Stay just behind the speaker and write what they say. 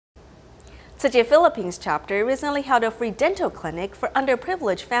Tzu Philippines chapter recently held a free dental clinic for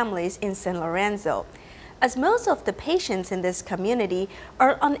underprivileged families in San Lorenzo. As most of the patients in this community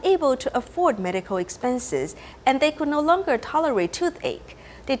are unable to afford medical expenses and they could no longer tolerate toothache,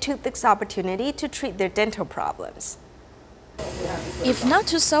 they took this opportunity to treat their dental problems. If not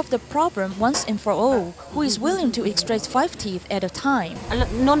to solve the problem once and for all, who is willing to extract 5 teeth at a time?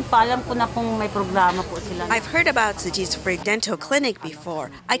 I've heard about Tzu's free dental clinic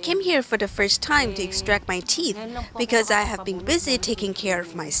before. I came here for the first time to extract my teeth because I have been busy taking care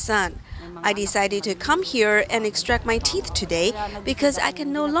of my son. I decided to come here and extract my teeth today because I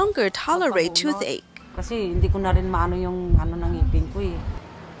can no longer tolerate toothache.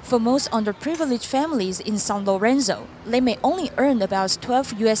 For most underprivileged families in San Lorenzo, they may only earn about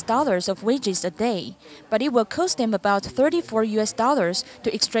 $12 of wages a day, but it will cost them about $34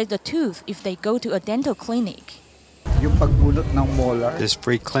 to extract the tooth if they go to a dental clinic. This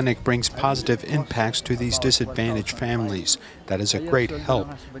free clinic brings positive impacts to these disadvantaged families. That is a great help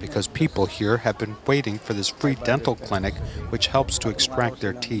because people here have been waiting for this free dental clinic which helps to extract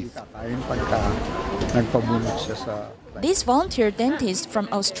their teeth. This volunteer dentist from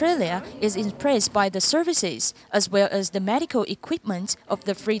Australia is impressed by the services as well as the medical equipment of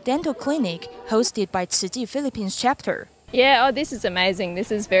the free dental clinic hosted by Tzu Philippines chapter. Yeah, this is amazing.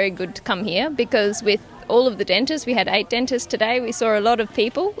 This is very good to come here because with all of the dentists, we had 8 dentists today, we saw a lot of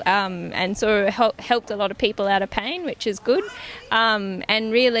people and helped a lot of people out of pain, which is good.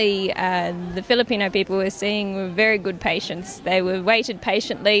 And really, the Filipino people we're seeing were very good patients. They were waited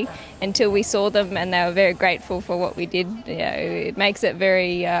patiently until we saw them and they were very grateful for what we did. It makes it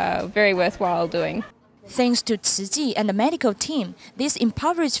very, very worthwhile doing. Thanks to Tzu and the medical team, these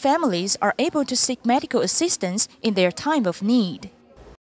impoverished families are able to seek medical assistance in their time of need.